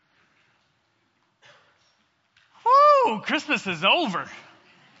Woo! Christmas is over.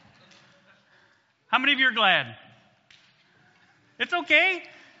 How many of you are glad? It's okay.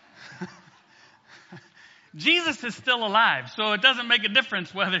 Jesus is still alive, so it doesn't make a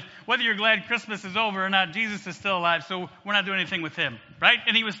difference whether you're glad Christmas is over or not. Jesus is still alive, so we're not doing anything with him, right?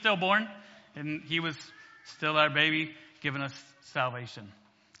 And he was still born, and he was still our baby, giving us salvation.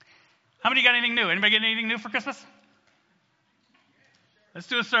 How many got anything new? Anybody get anything new for Christmas? Let's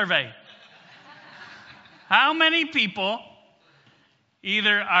do a survey. How many people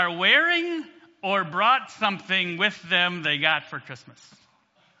either are wearing or brought something with them they got for Christmas?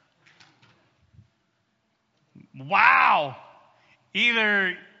 Wow!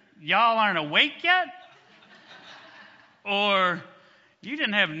 Either y'all aren't awake yet, or you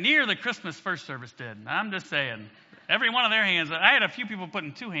didn't have near the Christmas first service did. I'm just saying. Every one of their hands, I had a few people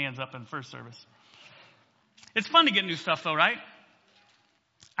putting 2 hands up in first service. It's fun to get new stuff though, right?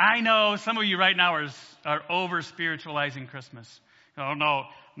 I know some of you right now are over-spiritualizing Christmas. Oh,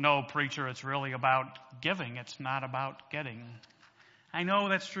 no, preacher, it's really about giving. It's not about getting. I know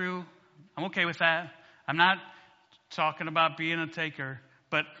that's true. I'm okay with that. I'm not talking about being a taker,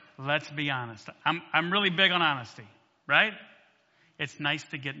 but let's be honest. I'm really big on honesty, right? It's nice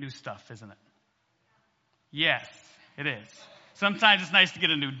to get new stuff, isn't it? Yes, it is. Sometimes it's nice to get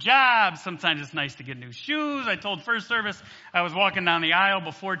a new job. Sometimes it's nice to get new shoes. I told first service, I was walking down the aisle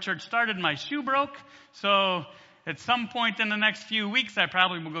before church started. My shoe broke. So at some point in the next few weeks, I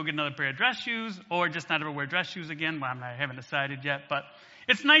probably will go get another pair of dress shoes or just not ever wear dress shoes again. Well, I haven't decided yet. But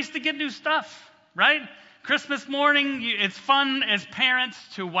it's nice to get new stuff, right? Christmas morning, it's fun as parents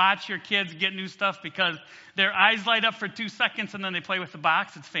to watch your kids get new stuff because their eyes light up for 2 seconds and then they play with the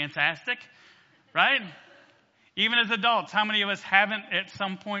box. It's fantastic, right? Even as adults, how many of us haven't at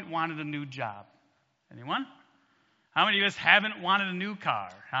some point wanted a new job? Anyone? How many of us haven't wanted a new car?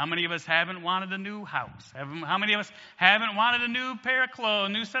 How many of us haven't wanted a new house? How many of us haven't wanted a new pair of clothes,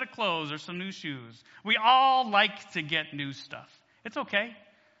 a new set of clothes, or some new shoes? We all like to get new stuff. It's okay.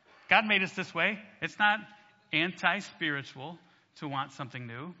 God made us this way. It's not anti-spiritual to want something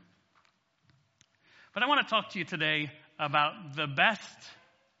new. But I want to talk to you today about the best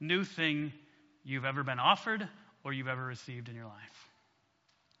new thing you've ever been offered or you've ever received in your life.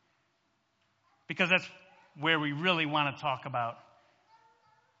 Because that's where we really want to talk about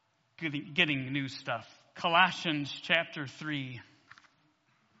getting new stuff. Colossians chapter 3.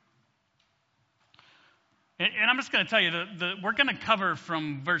 And I'm just going to tell you, we're going to cover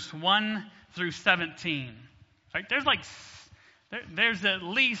from verse 1 through 17. Right? There's at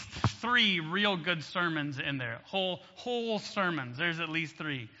least 3 real good sermons in there. Whole sermons. There's at least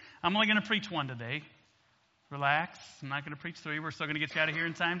 3. I'm only going to preach 1 today. Relax. I'm not going to preach 3. We're still going to get you out of here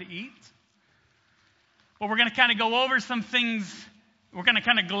in time to eat. But we're going to kind of go over some things. We're going to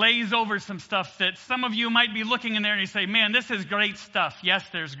kind of glaze over some stuff that some of you might be looking in there and you say, man, this is great stuff. Yes,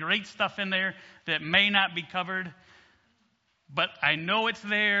 there's great stuff in there that may not be covered. But I know it's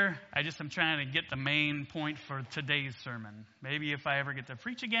there. I'm trying to get the main point for today's sermon. Maybe if I ever get to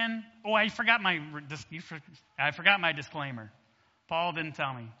preach again. Oh, I forgot my disclaimer. Paul didn't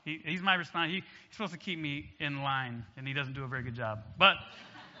tell me. He's my response. He's supposed to keep me in line, and he doesn't do a very good job. But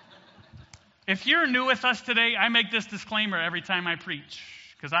if you're new with us today, I make this disclaimer every time I preach.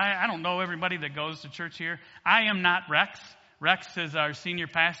 Because I don't know everybody that goes to church here. I am not Rex. Rex is our senior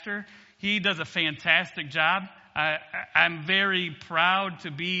pastor. He does a fantastic job. I'm very proud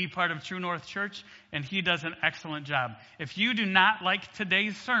to be part of True North Church, and he does an excellent job. If you do not like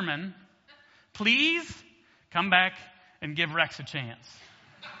today's sermon, please come back and give Rex a chance.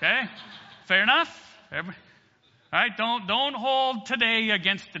 Okay? Fair enough? All right? Don't hold today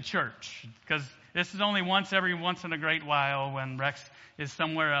against the church, because this is only every once in a great while when Rex is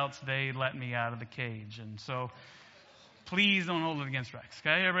somewhere else, they let me out of the cage. And so please don't hold it against Rex.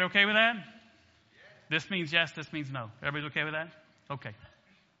 Okay? Everybody okay with that? This means yes, this means no. Everybody's okay with that? Okay.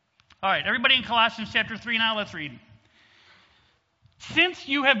 All right, everybody in Colossians chapter 3 now, let's read. Since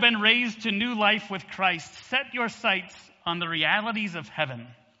you have been raised to new life with Christ, set your sights on the realities of heaven,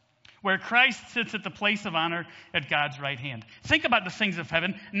 where Christ sits at the place of honor at God's right hand. Think about the things of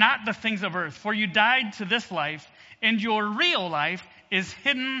heaven, not the things of earth. For you died to this life, and your real life is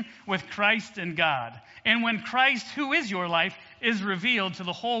hidden with Christ in God. And when Christ, who is your life, is revealed to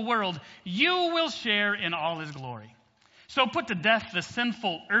the whole world, you will share in all his glory. So put to death the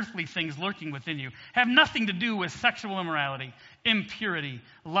sinful earthly things lurking within you. Have nothing to do with sexual immorality, impurity,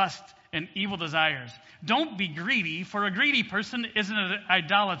 lust, and evil desires. Don't be greedy, for a greedy person is an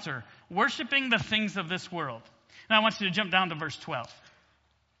idolater, worshiping the things of this world. Now I want you to jump down to verse 12.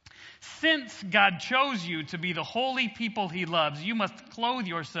 Since God chose you to be the holy people he loves, you must clothe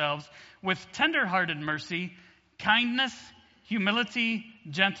yourselves with tender-hearted mercy, kindness, humility,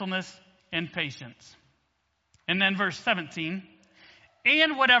 gentleness, and patience. And then verse 17,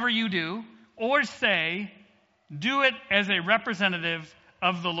 and whatever you do or say, do it as a representative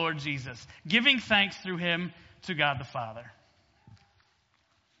of the Lord Jesus, giving thanks through him to God the Father.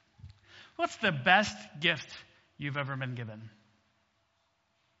 What's the best gift you've ever been given?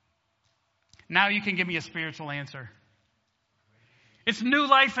 Now you can give me a spiritual answer. It's new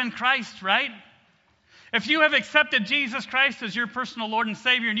life in Christ, right? If you have accepted Jesus Christ as your personal Lord and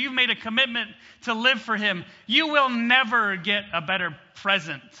Savior and you've made a commitment to live for him, you will never get a better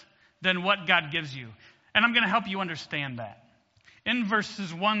present than what God gives you. And I'm going to help you understand that. In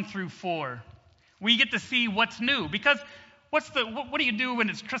verses 1 through 4, we get to see what's new. Because what do you do when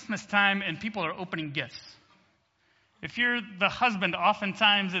it's Christmas time and people are opening gifts? If you're the husband,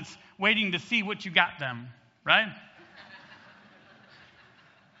 oftentimes it's waiting to see what you got them, right?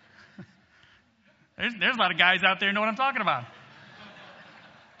 There's a lot of guys out there who know what I'm talking about.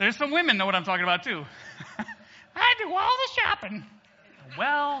 There's some women know what I'm talking about too. I do all the shopping.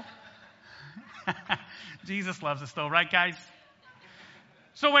 Well, Jesus loves us though, right guys?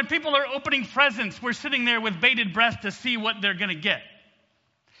 So when people are opening presents, we're sitting there with bated breath to see what they're going to get.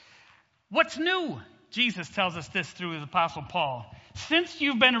 What's new? Jesus tells us this through his apostle Paul. Since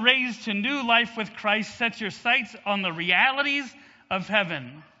you've been raised to new life with Christ, set your sights on the realities of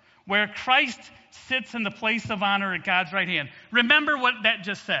heaven, where Christ sits in the place of honor at God's right hand. Remember what that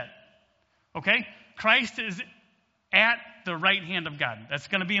just said. Okay? Christ is at the right hand of God. That's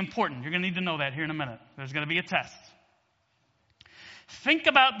going to be important. You're going to need to know that here in a minute. There's going to be a test. Think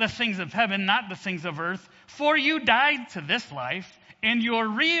about the things of heaven, not the things of earth. For you died to this life, and your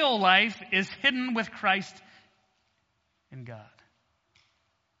real life is hidden with Christ in God.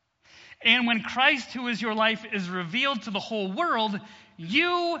 And when Christ, who is your life, is revealed to the whole world,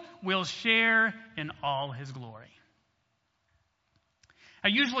 you will share in all his glory.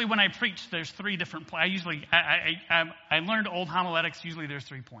 Usually when I preach, there's three different points. I learned old homiletics. Usually there's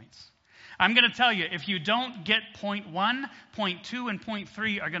 3 points. I'm going to tell you, if you don't get point 1, point 2, and point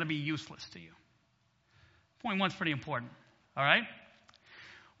 3 are going to be useless to you. Point 1's pretty important. All right?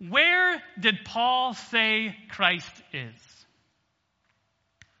 Where did Paul say Christ is?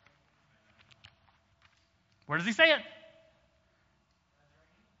 Where does he say it?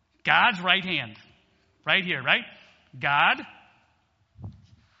 God's right hand. Right here, right? God,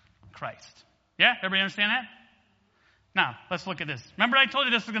 Christ. Yeah? Everybody understand that? Now, let's look at this. Remember I told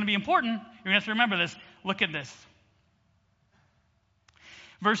you this was going to be important. You're going to have to remember this. Look at this.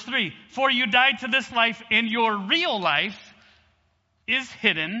 Verse 3. For you died to this life, and your real life is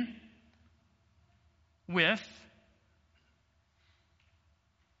hidden with,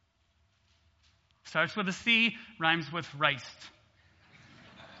 starts with a C, rhymes with Christ.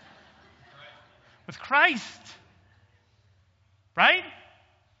 With Christ. Right?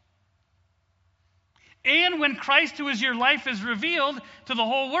 And when Christ, who is your life, is revealed to the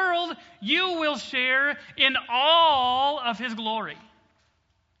whole world, you will share in all of his glory.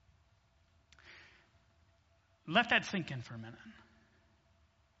 Let that sink in for a minute.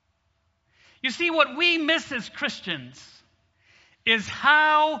 You see, what we miss as Christians is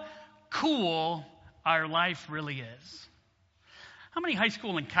how cool our life really is. How many high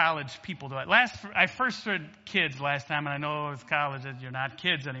school and college people do I first heard kids last time, and I know it's college, you're not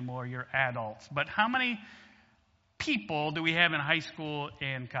kids anymore, you're adults. But how many people do we have in high school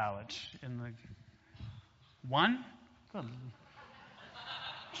and college? One? Good.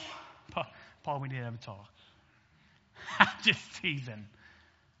 Paul, we need to have a talk. I'm just teasing.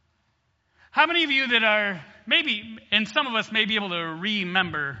 How many of you that are, maybe, and some of us may be able to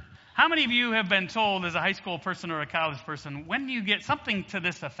remember, how many of you have been told as a high school person or a college person, when you get something to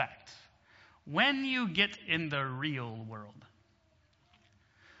this effect, when you get in the real world,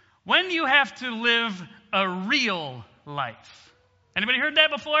 when you have to live a real life? Anybody heard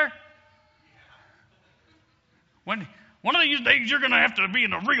that before? One of these days you're going to have to be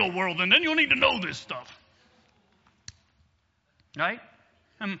in the real world, and then you'll need to know this stuff. Right?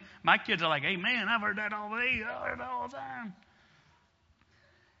 And my kids are like, hey man, I've heard that all day, I heard that all the time.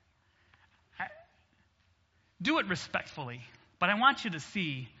 Do it respectfully, but I want you to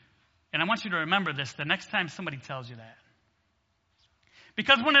see, and I want you to remember this the next time somebody tells you that.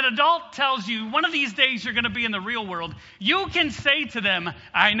 Because when an adult tells you, one of these days you're going to be in the real world, you can say to them,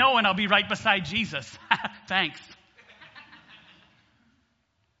 I know, and I'll be right beside Jesus. Thanks.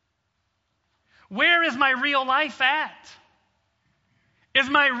 Where is my real life at? Is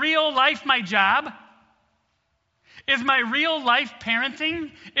my real life my job? Is my real life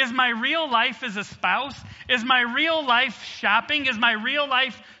parenting? Is my real life as a spouse? Is my real life shopping? Is my real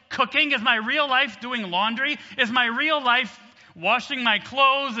life cooking? Is my real life doing laundry? Is my real life washing my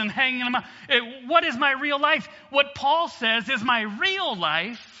clothes and hanging them up? What is my real life? What Paul says is my real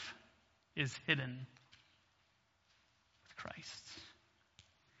life is hidden with Christ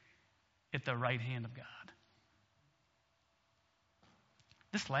at the right hand of God.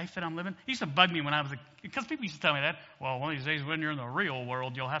 This life that I'm living, it used to bug me when I was because people used to tell me that, well, one of these days when you're in the real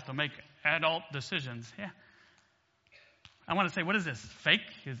world, you'll have to make adult decisions. Yeah. I want to say, what is this? Fake?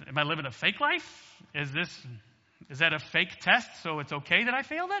 Am I living a fake life? Is that a fake test, so it's okay that I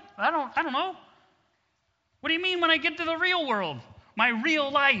failed it? I don't know. What do you mean when I get to the real world? My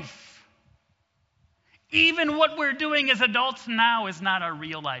real life. Even what we're doing as adults now is not our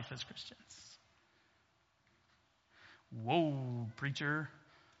real life as Christians. Whoa, preacher.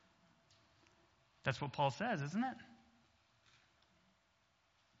 That's what Paul says, isn't it?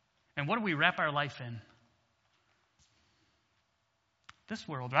 And what do we wrap our life in? This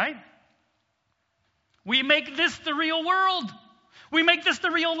world, right? We make this the real world. We make this the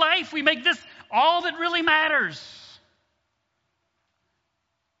real life. We make this all that really matters.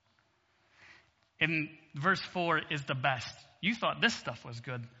 And verse 4 is the best. You thought this stuff was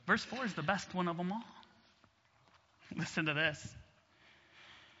good. Verse 4 is the best one of them all. Listen to this.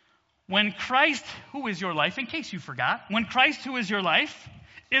 When Christ, who is your life, in case you forgot, when Christ, who is your life,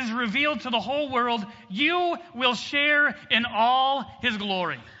 is revealed to the whole world, you will share in all his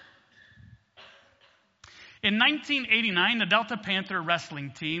glory. In 1989, the Delta Panther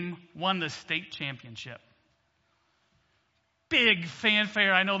wrestling team won the state championship. Big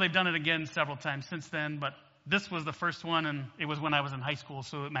fanfare. I know they've done it again several times since then, but this was the first one, and it was when I was in high school,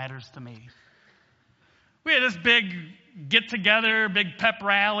 so it matters to me. We had this big get-together, big pep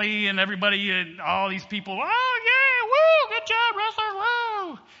rally, and everybody, and all these people, oh, yeah, woo, good job, wrestlers,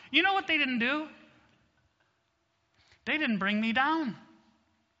 woo. You know what they didn't do? They didn't bring me down.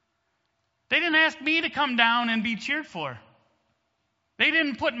 They didn't ask me to come down and be cheered for. They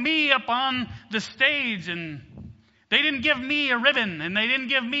didn't put me up on the stage, and they didn't give me a ribbon, and they didn't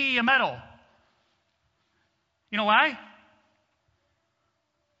give me a medal. You know why?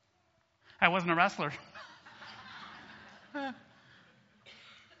 I wasn't a wrestler.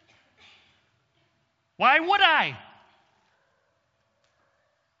 Why would I?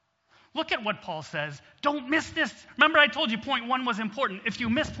 Look at what Paul says. Don't miss this. Remember I told you point 1 was important. If you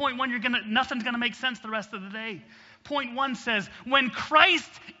miss point 1, nothing's going to make sense the rest of the day. Point 1 says, when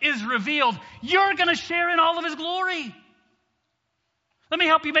Christ is revealed, you're going to share in all of his glory. Let me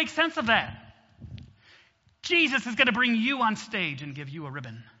help you make sense of that. Jesus is going to bring you on stage and give you a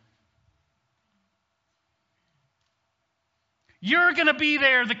ribbon. You're going to be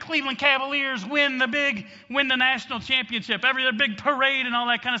there. The Cleveland Cavaliers win the national championship, the big parade and all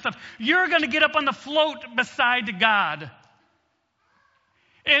that kind of stuff. You're going to get up on the float beside God.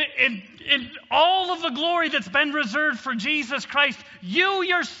 And all of the glory that's been reserved for Jesus Christ, you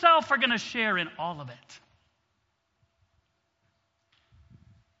yourself are going to share in all of it.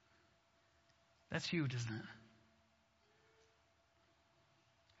 That's huge, isn't it?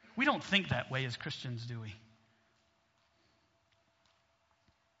 We don't think that way as Christians, do we?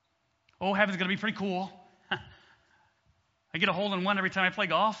 Oh, heaven's going to be pretty cool. I get a hole-in-one every time I play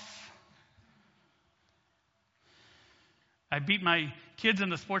golf. I beat my kids in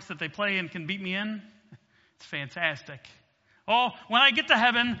the sports that they play and can beat me in. It's fantastic. Oh, when I get to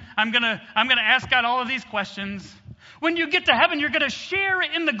heaven, I'm gonna ask God all of these questions. When you get to heaven, you're going to share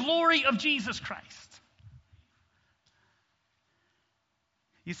in the glory of Jesus Christ.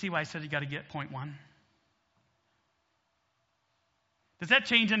 You see why I said you got to get point 1? Does that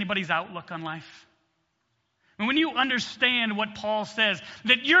change anybody's outlook on life? And when you understand what Paul says,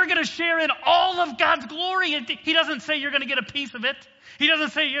 that you're going to share in all of God's glory, he doesn't say you're going to get a piece of it. He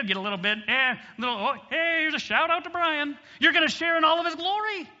doesn't say you'll get a little bit. Hey, here's a shout out to Brian. You're going to share in all of his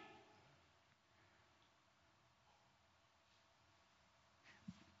glory.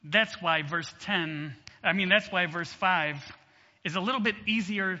 That's why verse 5 is a little bit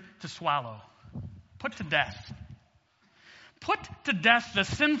easier to swallow. Put to death. Put to death the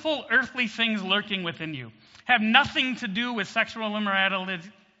sinful earthly things lurking within you. Have nothing to do with sexual immorality.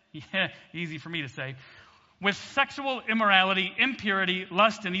 Yeah, easy for me to say. With sexual immorality, impurity,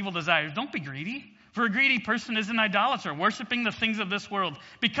 lust, and evil desires. Don't be greedy. For a greedy person is an idolater, worshiping the things of this world.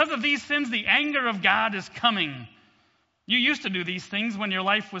 Because of these sins, the anger of God is coming. You used to do these things when your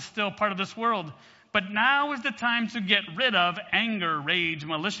life was still part of this world. But now is the time to get rid of anger, rage,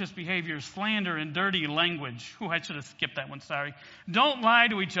 malicious behavior, slander, and dirty language. I should have skipped that one, sorry. Don't lie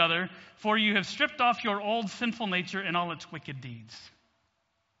to each other, for you have stripped off your old sinful nature and all its wicked deeds.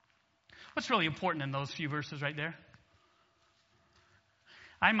 What's really important in those few verses right there?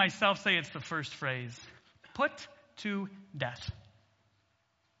 I myself say it's the first phrase. Put to death.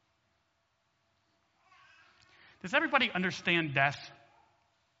 Does everybody understand death?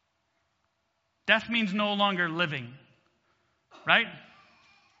 Death means no longer living, right?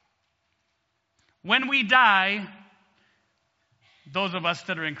 When we die, those of us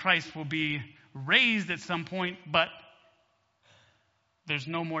that are in Christ will be raised at some point, but there's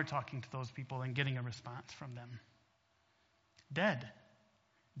no more talking to those people and getting a response from them. Dead.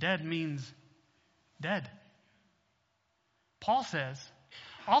 Dead means dead. Paul says,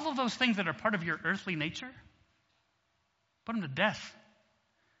 all of those things that are part of your earthly nature, put them to death.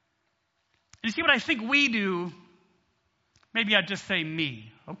 And you see what I think we do? Maybe I'd just say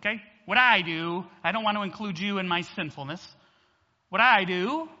me, okay? What I do, I don't want to include you in my sinfulness. What I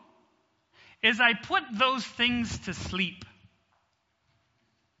do is I put those things to sleep.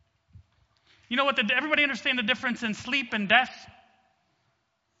 You know what? Everybody understand the difference in sleep and death?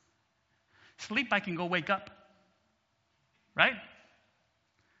 Sleep, I can go wake up, right?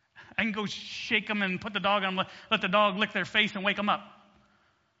 I can go shake them and put the dog on, let the dog lick their face and wake them up.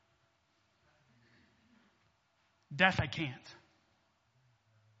 Death, I can't.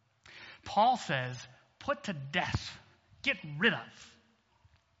 Paul says, put to death, get rid of,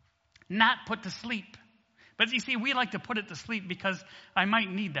 not put to sleep. But you see, we like to put it to sleep because I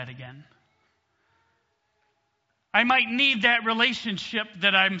might need that again. I might need that relationship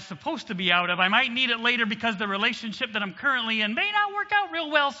that I'm supposed to be out of. I might need it later because the relationship that I'm currently in may not work out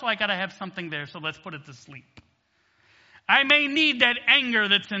real well, so I got to have something there, so let's put it to sleep. I may need that anger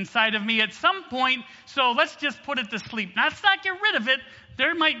that's inside of me at some point, so let's just put it to sleep. Now, let's not get rid of it.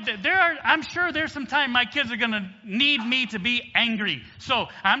 I'm sure there's some time my kids are going to need me to be angry. So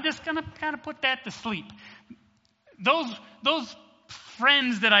I'm just going to kind of put that to sleep. Those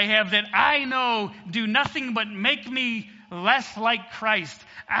friends that I have that I know do nothing but make me less like Christ.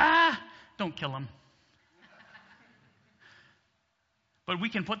 Don't kill them. But we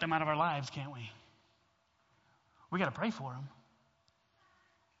can put them out of our lives, can't we? We got to pray for them.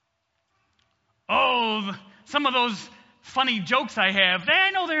 Oh, some of those funny jokes I have,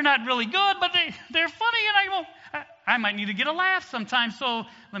 I know they're not really good, but they're funny, and I might need to get a laugh sometimes, so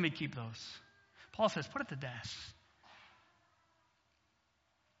let me keep those. Paul says, put it to death.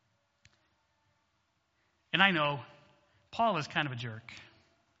 And I know Paul is kind of a jerk,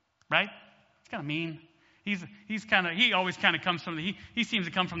 right? He's kind of mean. He always kind of comes from he seems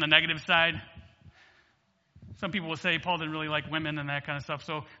to come from the negative side. Some people will say Paul didn't really like women and that kind of stuff.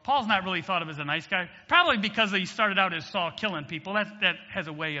 So Paul's not really thought of as a nice guy. Probably because he started out as Saul killing people. That has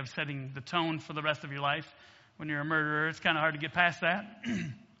a way of setting the tone for the rest of your life. When you're a murderer, it's kind of hard to get past that.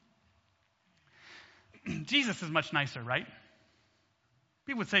 Jesus is much nicer, right?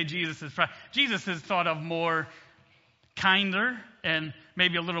 People would say Jesus is thought of more kinder and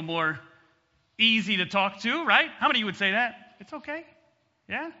maybe a little more easy to talk to, right? How many of you would say that? It's okay.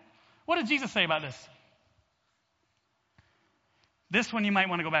 Yeah? What did Jesus say about this? This one you might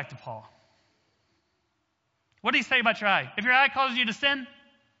want to go back to Paul. What did he say about your eye? If your eye causes you to sin,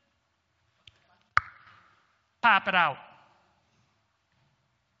 pop it out.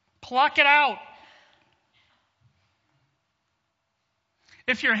 Pluck it out.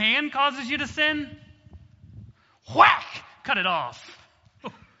 If your hand causes you to sin, whack, cut it off.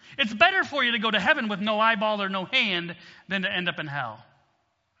 It's better for you to go to heaven with no eyeball or no hand than to end up in hell.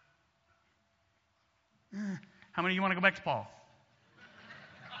 How many of you want to go back to Paul?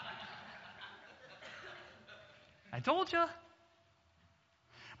 I told you.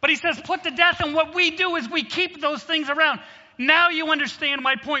 But he says, put to death, and what we do is we keep those things around. Now you understand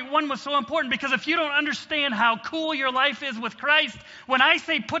why point one was so important, because if you don't understand how cool your life is with Christ, when I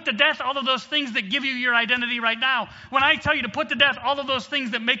say put to death all of those things that give you your identity right now, when I tell you to put to death all of those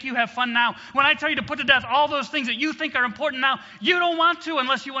things that make you have fun now, when I tell you to put to death all those things that you think are important now, you don't want to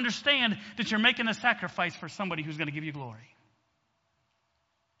unless you understand that you're making a sacrifice for somebody who's going to give you glory.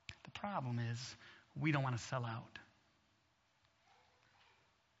 The problem is we don't want to sell out.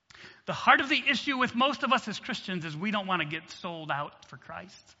 The heart of the issue with most of us as Christians is we don't want to get sold out for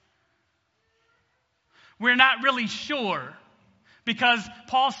Christ. We're not really sure, because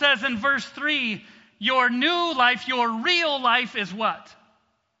Paul says in verse 3, your new life, your real life is what?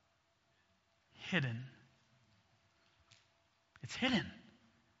 Hidden. It's hidden.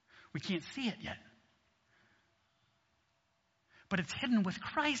 We can't see it yet. but it's hidden with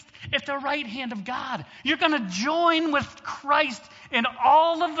Christ at the right hand of God. You're going to join with Christ in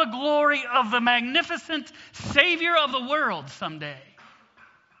all of the glory of the magnificent Savior of the world someday.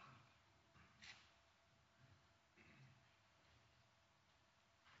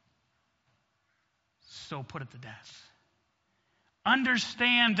 So put it to death.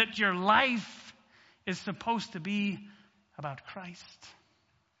 Understand that your life is supposed to be about Christ.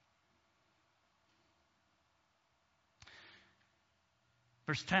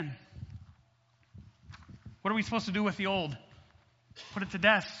 Verse 10. What are we supposed to do with the old? Put it to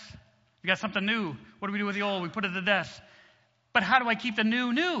death. We got something new. What do we do with the old? We put it to death. But how do I keep the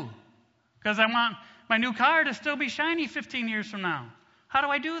new new? Because I want my new car to still be shiny 15 years from now. How do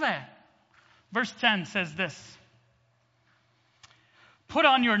I do that? Verse 10 says this. Put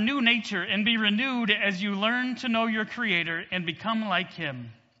on your new nature and be renewed as you learn to know your Creator and become like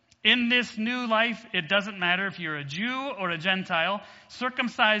Him. In this new life, it doesn't matter if you're a Jew or a Gentile,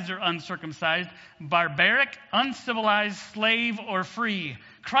 circumcised or uncircumcised, barbaric, uncivilized, slave or free.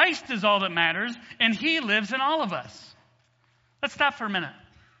 Christ is all that matters, and He lives in all of us. Let's stop for a minute.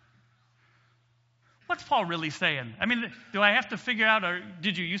 What's Paul really saying? I mean, do I have to figure out, or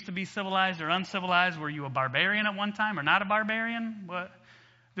did you used to be civilized or uncivilized? Were you a barbarian at one time or not a barbarian? What?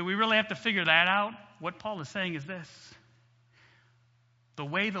 Do we really have to figure that out? What Paul is saying is this. The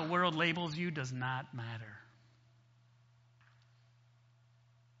way the world labels you does not matter.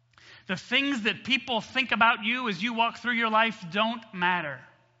 The things that people think about you as you walk through your life don't matter.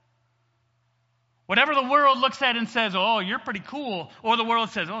 Whatever the world looks at and says, oh, you're pretty cool, or the world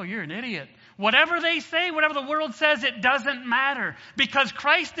says, oh, you're an idiot. Whatever they say, whatever the world says, it doesn't matter. Because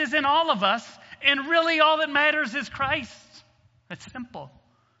Christ is in all of us, and really all that matters is Christ. It's simple.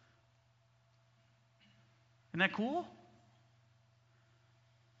 Isn't that cool?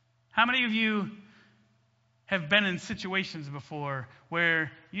 How many of you have been in situations before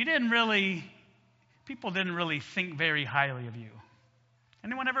where people didn't really think very highly of you?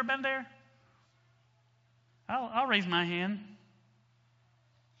 Anyone ever been there? I'll raise my hand.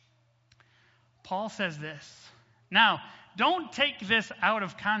 Paul says this. Now, don't take this out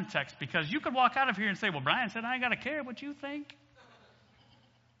of context, because you could walk out of here and say, well, Brian said I ain't got to care what you think.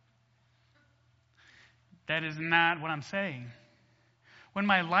 That is not what I'm saying. When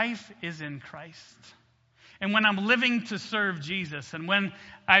my life is in Christ, and when I'm living to serve Jesus, and when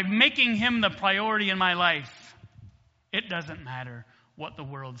I'm making Him the priority in my life, it doesn't matter what the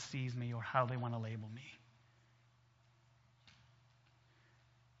world sees me or how they want to label me.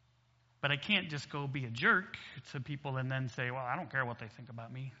 But I can't just go be a jerk to people and then say, well, I don't care what they think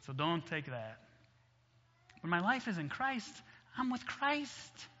about me. So don't take that. When my life is in Christ, I'm with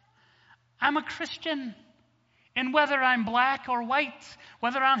Christ. I'm a Christian. And whether I'm black or white,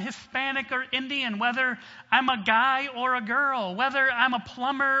 whether I'm Hispanic or Indian, whether I'm a guy or a girl, whether I'm a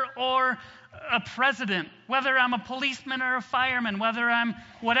plumber or a president, whether I'm a policeman or a fireman, whether I'm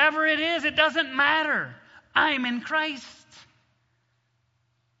whatever it is, it doesn't matter. I'm in Christ.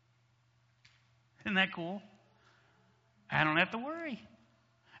 Isn't that cool? I don't have to worry.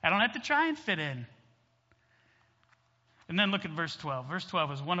 I don't have to try and fit in. And then look at verse 12. Verse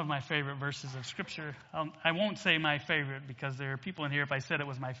 12 is one of my favorite verses of Scripture. I won't say my favorite, because there are people in here, if I said it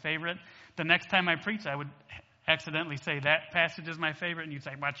was my favorite, the next time I preach, I would accidentally say that passage is my favorite, and you'd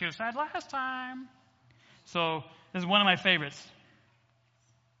say, what you said last time. So this is one of my favorites.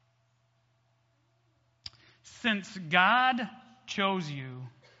 Since God chose you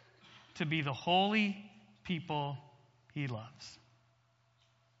to be the holy people He loves.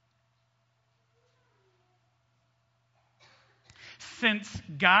 Since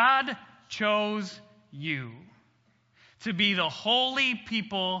God chose you to be the holy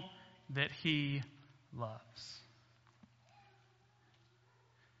people that He loves.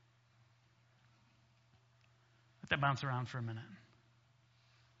 Let that bounce around for a minute.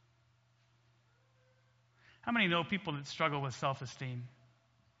 How many know people that struggle with self-esteem?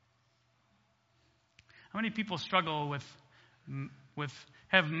 How many people struggle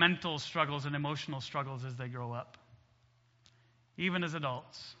have mental struggles and emotional struggles as they grow up? Even as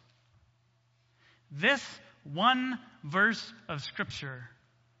adults. This one verse of Scripture,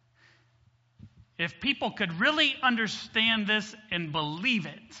 if people could really understand this and believe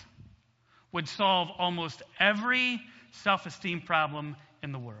it, would solve almost every self-esteem problem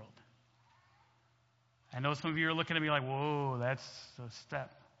in the world. I know some of you are looking at me like, whoa, that's a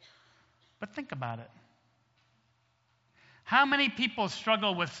step. But think about it. How many people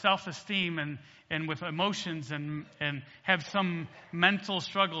struggle with self-esteem and with emotions and have some mental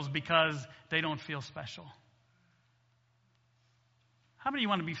struggles because they don't feel special? How many of you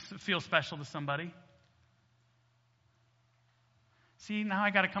want to feel special to somebody? See, now I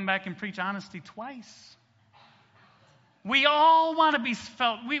got to come back and preach honesty twice. We all want to be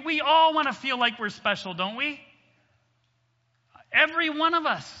felt. We all want to feel like we're special, don't we? Every one of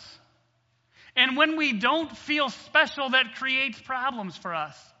us. And when we don't feel special, that creates problems for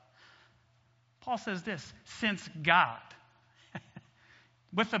us. Paul says this, since God,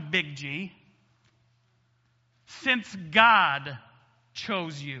 with a big G, since God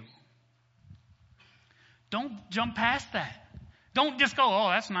chose you. Don't jump past that. Don't just go, oh,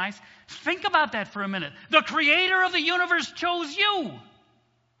 that's nice. Think about that for a minute. The creator of the universe chose you.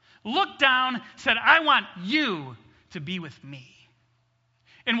 Looked down, said, I want you to be with me.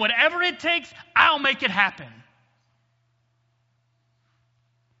 And whatever it takes, I'll make it happen.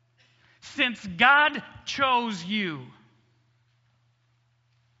 Since God chose you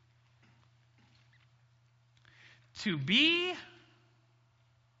to be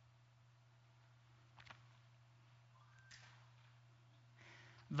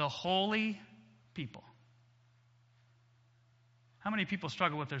the holy people. How many people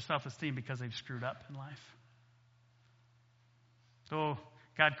struggle with their self-esteem because they've screwed up in life? Oh,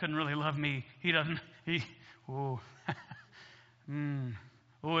 God couldn't really love me. Oh,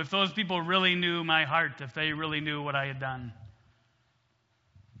 if those people really knew my heart, if they really knew what I had done.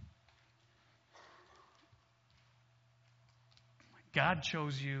 God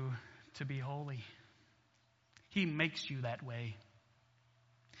chose you to be holy. He makes you that way.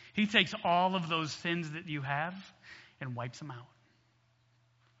 He takes all of those sins that you have and wipes them out.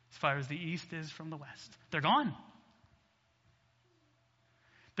 As far as the east is from the west. They're gone.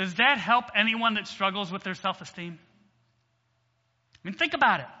 Does that help anyone that struggles with their self-esteem? I mean, think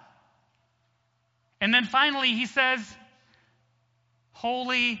about it. And then finally, he says,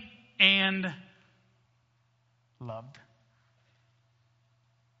 holy and loved.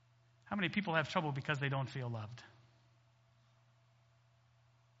 How many people have trouble because they don't feel loved?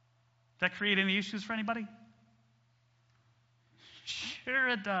 Does that create any issues for anybody? Sure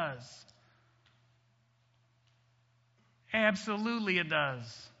it does. Absolutely it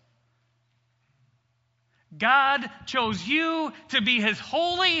does. God chose you to be his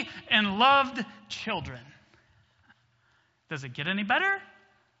holy and loved children. Does it get any better?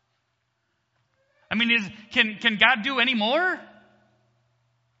 I mean, can God do any more?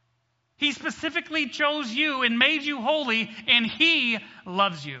 He specifically chose you and made you holy, and he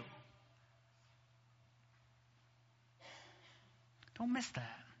loves you. Don't miss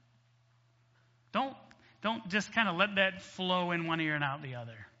that. Don't just kind of let that flow in one ear and out the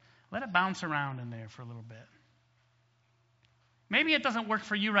other. Let it bounce around in there for a little bit. Maybe it doesn't work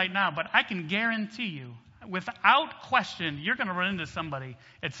for you right now, but I can guarantee you, without question, you're going to run into somebody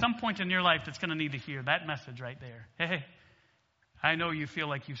at some point in your life that's going to need to hear that message right there. Hey, I know you feel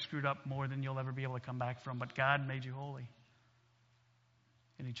like you've screwed up more than you'll ever be able to come back from, but God made you holy.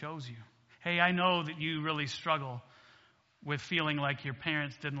 And he chose you. Hey, I know that you really struggle with feeling like your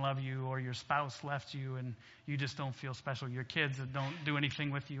parents didn't love you or your spouse left you and you just don't feel special. Your kids don't do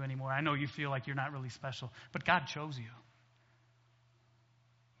anything with you anymore. I know you feel like you're not really special, but God chose you.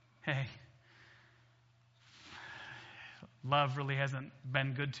 Hey, love really hasn't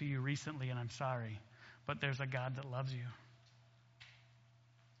been good to you recently, and I'm sorry, but there's a God that loves you.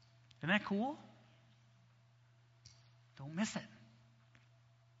 Isn't that cool? Don't miss it.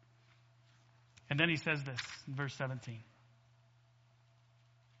 And then he says this in verse 17.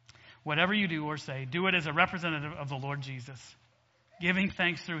 Whatever you do or say, do it as a representative of the Lord Jesus, giving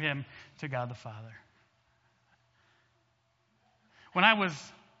thanks through him to God the Father. When I was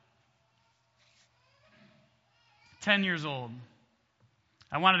 10 years old,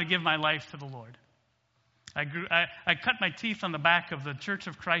 I wanted to give my life to the Lord. I cut my teeth on the back of the Church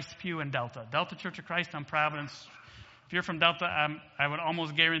of Christ pew in Delta. Delta Church of Christ on Providence. If you're from Delta, I would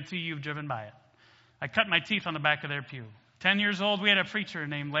almost guarantee you've driven by it. I cut my teeth on the back of their pew. 10 years old, we had a preacher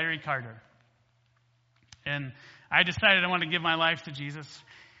named Larry Carter. And I decided I wanted to give my life to Jesus.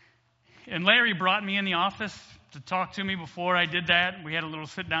 And Larry brought me in the office to talk to me before I did that. We had a little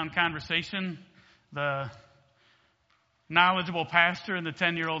sit-down conversation. The knowledgeable pastor and the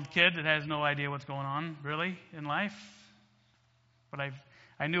 10-year-old kid that has no idea what's going on, really, in life. But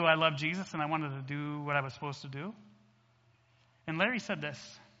I knew I loved Jesus and I wanted to do what I was supposed to do. And Larry said this,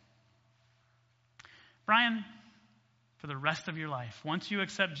 Brian, for the rest of your life, once you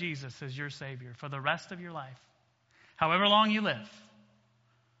accept Jesus as your Savior, for the rest of your life, however long you live,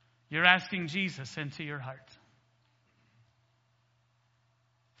 you're asking Jesus into your heart.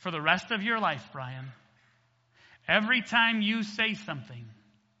 For the rest of your life, Brian, every time you say something,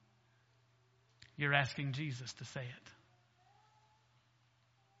 you're asking Jesus to say it.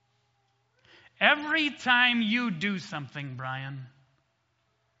 Every time you do something, Brian,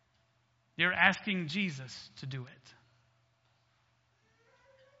 You're asking Jesus to do it.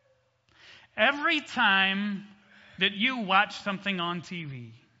 Every time that you watch something on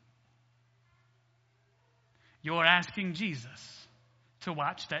TV, you're asking Jesus to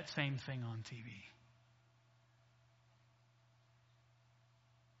watch that same thing on TV.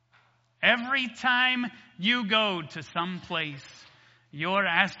 Every time you go to some place, you're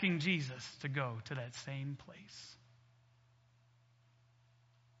asking Jesus to go to that same place.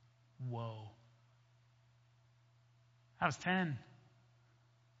 Whoa. I was 10.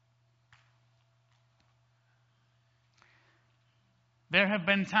 There have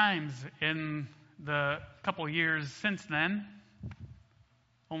been times in the couple years since then,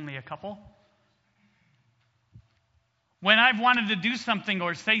 only a couple, when I've wanted to do something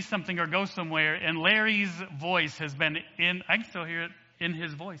or say something or go somewhere, and Larry's voice has been in, I can still hear it in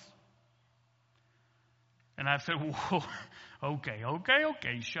his voice. And I've said, whoa, okay,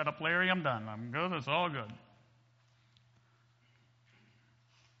 shut up, Larry, I'm done. I'm good, it's all good.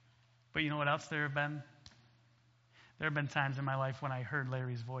 But you know what else there have been? There have been times in my life when I heard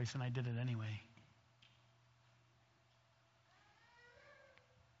Larry's voice and I did it anyway.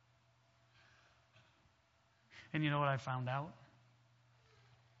 And you know what I found out?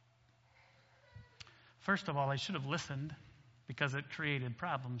 First of all, I should have listened because it created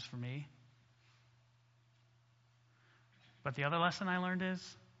problems for me. But the other lesson I learned is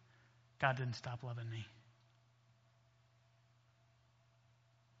God didn't stop loving me.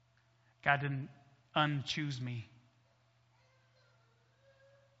 God didn't unchoose me.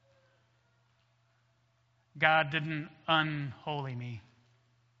 God didn't unholy me.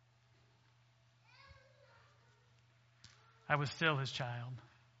 I was still his child.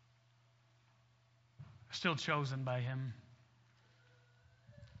 Still chosen by him.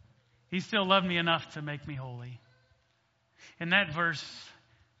 He still loved me enough to make me holy. And that verse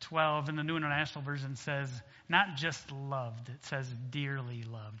 12 in the New International Version says, not just loved, it says dearly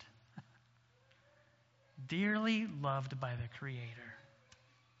loved. Dearly loved by the Creator.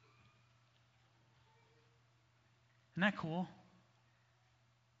 Isn't that cool?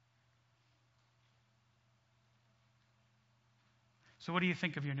 So what do you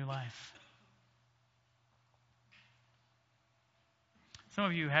think of your new life? Some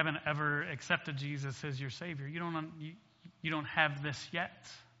of you haven't ever accepted Jesus as your Savior. You don't have this yet,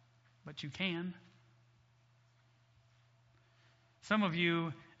 but you can. Some of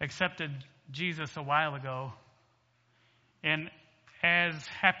you accepted Jesus a while ago, and as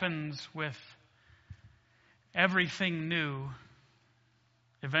happens with everything new,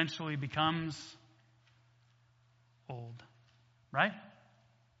 eventually becomes old. Right?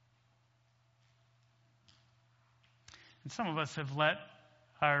 And some of us have let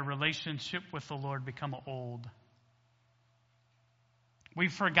our relationship with the Lord become old.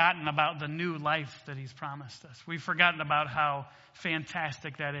 We've forgotten about the new life that he's promised us. We've forgotten about how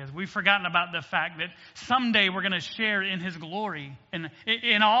fantastic that is. We've forgotten about the fact that someday we're going to share in his glory,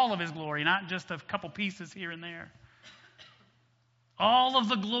 in all of his glory, not just a couple pieces here and there. All of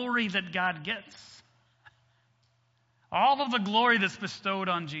the glory that God gets. All of the glory that's bestowed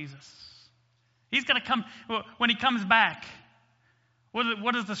on Jesus. He's going to come, when he comes back,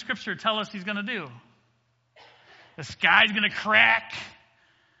 what does the scripture tell us he's going to do? The sky's going to crack.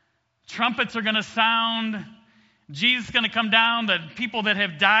 Trumpets are going to sound. Jesus is going to come down. The people that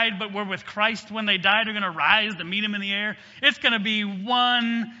have died but were with Christ when they died are going to rise to meet him in the air. It's going to be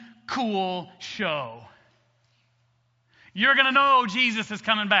one cool show. You're going to know Jesus is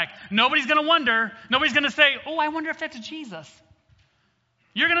coming back. Nobody's going to wonder. Nobody's going to say, oh, I wonder if that's Jesus.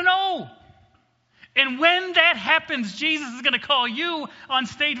 You're going to know. And when that happens, Jesus is going to call you on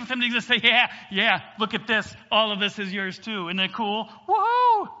stage with him. He's going to say, yeah, look at this. All of this is yours too. Isn't that cool?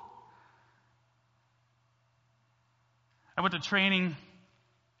 Woohoo! I went to training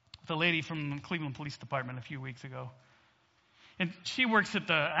with a lady from the Cleveland Police Department a few weeks ago. And she works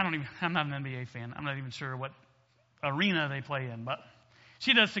at I'm not an NBA fan. I'm not even sure what arena they play in, but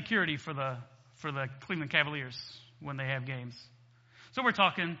she does security for the Cleveland Cavaliers when they have games. So we're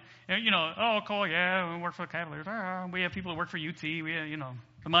talking, oh, cool, yeah, we work for the Cavaliers. We have people who work for UT. We have,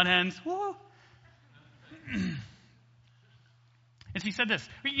 the Mud Hens. Woo! And she said this.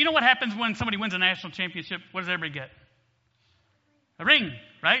 You know what happens when somebody wins a national championship? What does everybody get? A ring,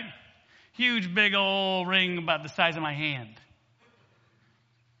 right? Huge, big old ring about the size of my hand.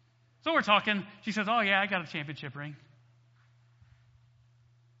 So we're talking. She says, oh, yeah, I got a championship ring.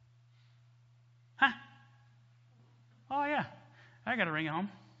 Huh? Oh, yeah, I got a ring at home.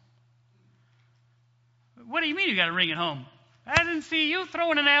 What do you mean you got a ring at home? I didn't see you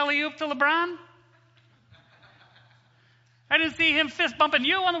throwing an alley-oop to LeBron. I didn't see him fist bumping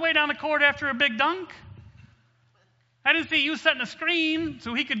you on the way down the court after a big dunk. I didn't see you setting a screen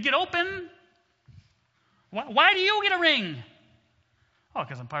so he could get open. Why do you get a ring? Oh,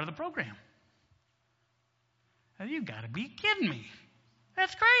 because I'm part of the program. Now, you got to be kidding me.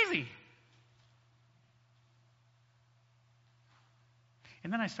 That's crazy.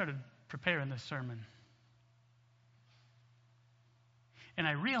 And then I started preparing this sermon. And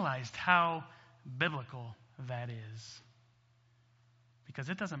I realized how biblical that is. Because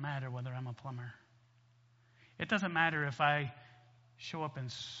it doesn't matter whether I'm a plumber. It doesn't matter if I show up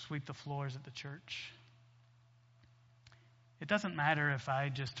and sweep the floors at the church. It doesn't matter if I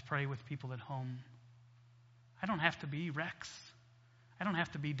just pray with people at home. I don't have to be Rex. I don't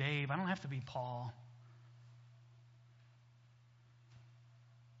have to be Dave. I don't have to be Paul.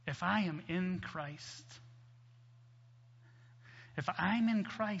 If I am in Christ, if I'm in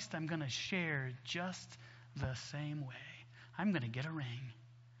Christ, I'm going to share just the same way. I'm going to get a ring.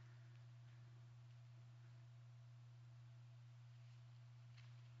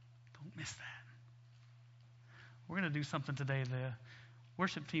 Don't miss that. We're going to do something today. The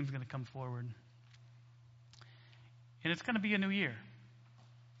worship team's going to come forward. And it's going to be a new year.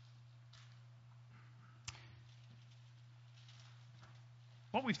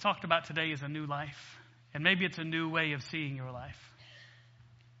 What we've talked about today is a new life. And maybe it's a new way of seeing your life.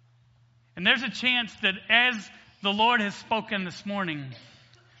 And there's a chance that as the Lord has spoken this morning,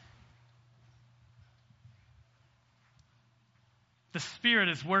 the Spirit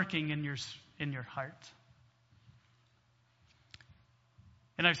is working in your heart.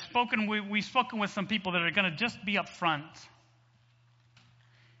 And we've spoken with some people that are going to just be up front.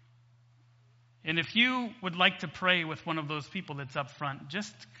 And if you would like to pray with one of those people that's up front,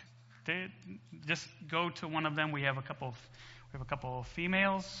 just go to one of them. We have a couple of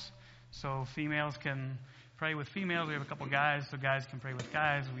females, so females can pray with females. We have a couple of guys, so guys can pray with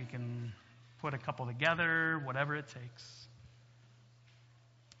guys. We can put a couple together, whatever it takes.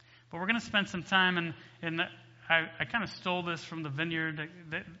 But we're going to spend some time, and I kind of stole this from the Vineyard.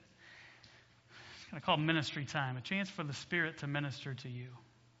 It's kind of called ministry time, a chance for the Spirit to minister to you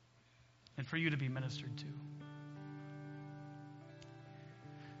and for you to be ministered to.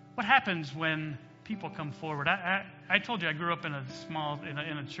 What happens when people come forward? I told you I grew up in a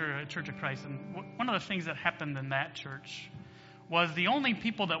church of Christ, and one of the things that happened in that church was the only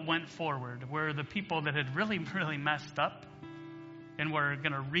people that went forward were the people that had really, really messed up and were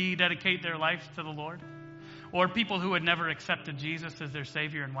going to rededicate their life to the Lord, or people who had never accepted Jesus as their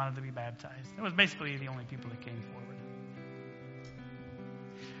Savior and wanted to be baptized. That was basically the only people that came forward.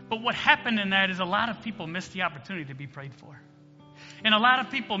 But what happened in that is a lot of people missed the opportunity to be prayed for. And a lot of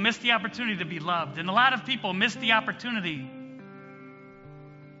people missed the opportunity to be loved. And a lot of people missed the opportunity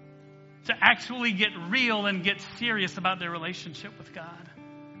to actually get real and get serious about their relationship with God.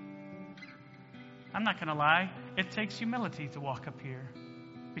 I'm not going to lie. It takes humility to walk up here.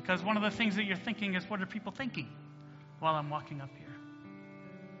 Because one of the things that you're thinking is, what are people thinking while I'm walking up here?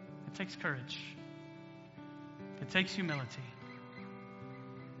 It takes courage. It takes humility.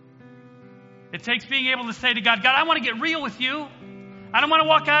 It takes being able to say to God, God, I want to get real with you. I don't want to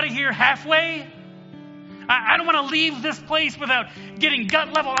walk out of here halfway. I don't want to leave this place without getting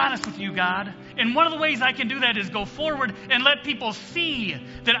gut level honest with you, God. And one of the ways I can do that is go forward and let people see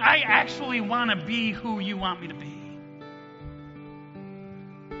that I actually want to be who you want me to be.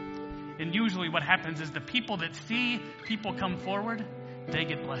 And usually what happens is the people that see people come forward, they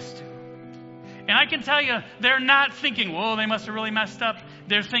get blessed too. And I can tell you, they're not thinking, whoa, they must have really messed up.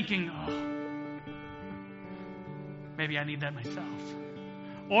 They're thinking, oh, maybe I need that myself.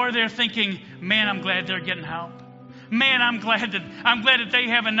 Or they're thinking, man, I'm glad they're getting help. Man, I'm glad that they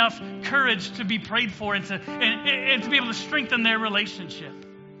have enough courage to be prayed for and to be able to strengthen their relationship.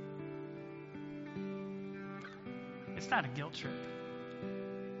 It's not a guilt trip.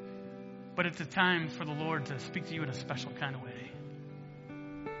 But it's a time for the Lord to speak to you in a special kind of way.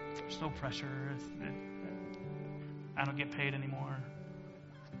 There's no pressure. I don't get paid anymore.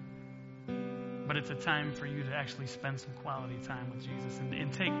 But it's a time for you to actually spend some quality time with Jesus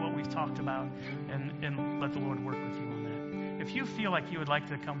and take what we've talked about and let the Lord work with you on that. If you feel like you would like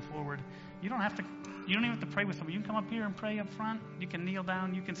to come forward, you don't even have to pray with somebody. You can come up here and pray up front. You can kneel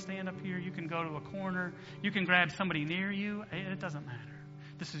down. You can stand up here. You can go to a corner. You can grab somebody near you. It doesn't matter.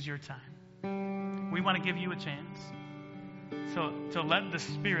 This is your time. We want to give you a chance. So to let the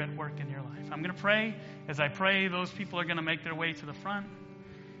Spirit work in your life. I'm going to pray. As I pray, those people are going to make their way to the front.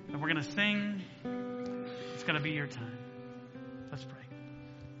 And we're going to sing. It's going to be your time. Let's pray.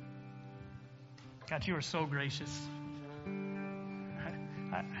 God, you are so gracious.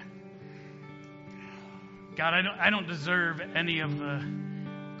 God, God, I don't deserve any of the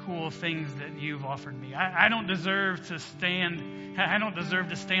cool things that you've offered me. I don't deserve to stand. I don't deserve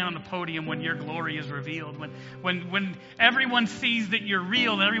to stand on the podium when your glory is revealed. When everyone sees that you're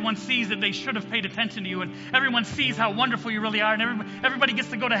real, and everyone sees that they should have paid attention to you, and everyone sees how wonderful you really are, and everybody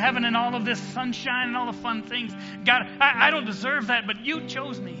gets to go to heaven and all of this sunshine and all the fun things. God, I don't deserve that, but you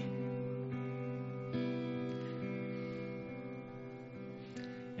chose me.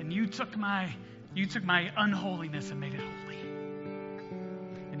 And you took my unholiness and made it holy.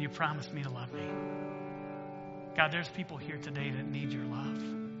 And you promised me to love me. God, there's people here today that need your love.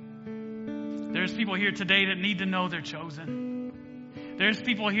 There's people here today that need to know they're chosen. There's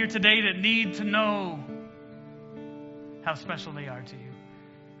people here today that need to know how special they are to you.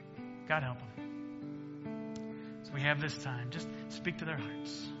 God, help them. So we have this time. Just speak to their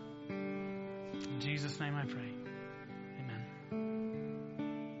hearts. In Jesus' name I pray.